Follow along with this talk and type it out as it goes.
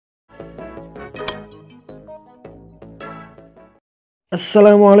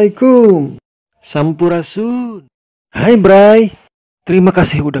Assalamualaikum. Sampurasun. Hai Bray. Terima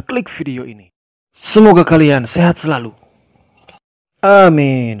kasih udah klik video ini. Semoga kalian sehat selalu.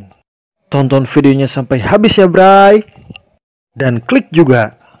 Amin. Tonton videonya sampai habis ya Bray. Dan klik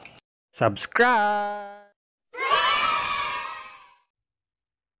juga subscribe.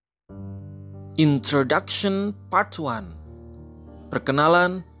 Introduction Part 1.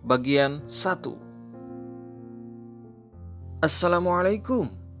 Perkenalan bagian 1.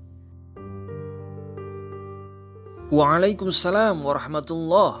 Assalamualaikum. Waalaikumsalam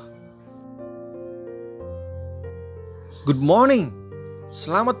warahmatullah. Good morning.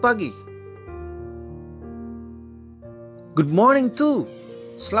 Selamat pagi. Good morning too.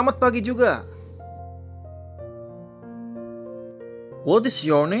 Selamat pagi juga. What is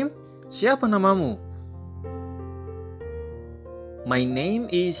your name? Siapa namamu? My name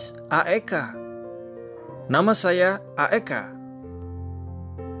is Aeka. Nama saya Aeka.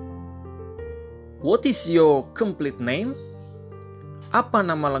 What is your complete name? Apa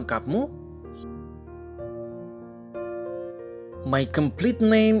nama lengkapmu? My complete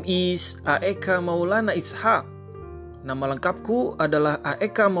name is Aeka Maulana Ishaq. Nama lengkapku adalah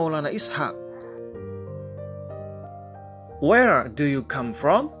Aeka Maulana Ishaq. Where do you come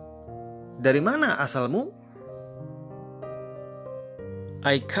from? Dari mana asalmu?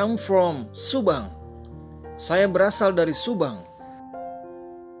 I come from Subang. Saya berasal dari Subang.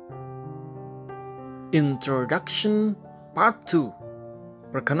 Introduction Part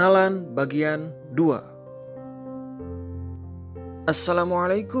 2. Perkenalan bagian 2.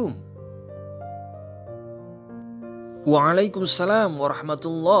 Assalamualaikum. Waalaikumsalam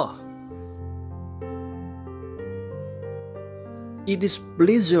warahmatullah. It is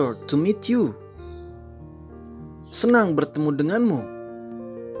pleasure to meet you. Senang bertemu denganmu.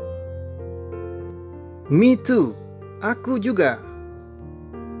 Me too. Aku juga.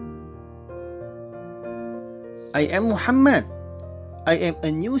 I am Muhammad. I am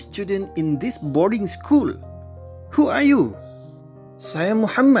a new student in this boarding school. Who are you? Saya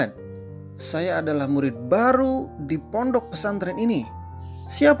Muhammad. Saya adalah murid baru di pondok pesantren ini.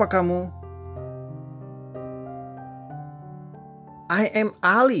 Siapa kamu? I am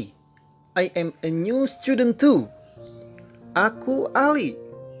Ali. I am a new student too. Aku Ali.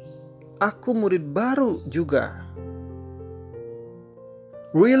 Aku murid baru juga.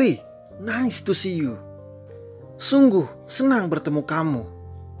 Really nice to see you. Sungguh senang bertemu kamu.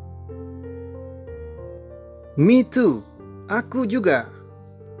 Me too. Aku juga.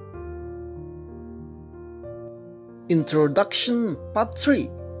 Introduction Part 3.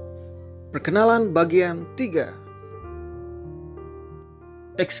 Perkenalan bagian 3.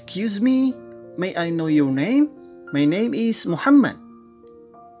 Excuse me, may I know your name? My name is Muhammad.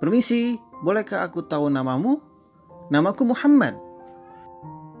 Permisi, bolehkah aku tahu namamu? Namaku Muhammad.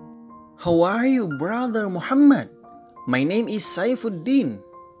 How are you, brother Muhammad? My name is Saifuddin.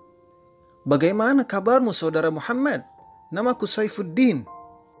 Bagaimana kabarmu, saudara Muhammad? Namaku Saifuddin.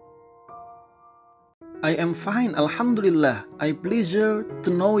 I am fine, alhamdulillah. I pleasure to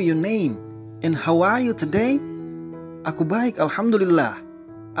know your name. And how are you today? Aku baik, alhamdulillah.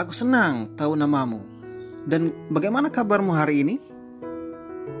 Aku senang tahu namamu. Dan bagaimana kabarmu hari ini?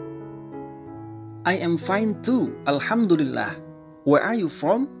 I am fine too, alhamdulillah. Where are you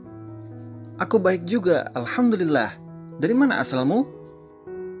from? Aku baik juga, alhamdulillah. Dari mana asalmu?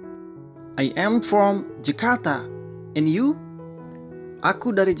 I am from Jakarta. And you? Aku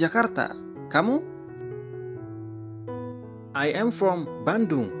dari Jakarta. Kamu? I am from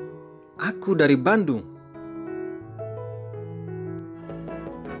Bandung. Aku dari Bandung.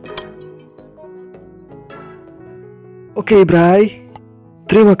 Oke Bray,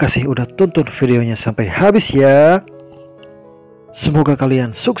 terima kasih udah tonton videonya sampai habis ya. Semoga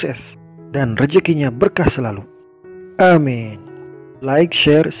kalian sukses dan rezekinya berkah selalu. Amin. Like,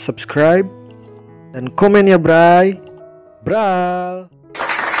 share, subscribe, dan komen ya Bray. BRAL.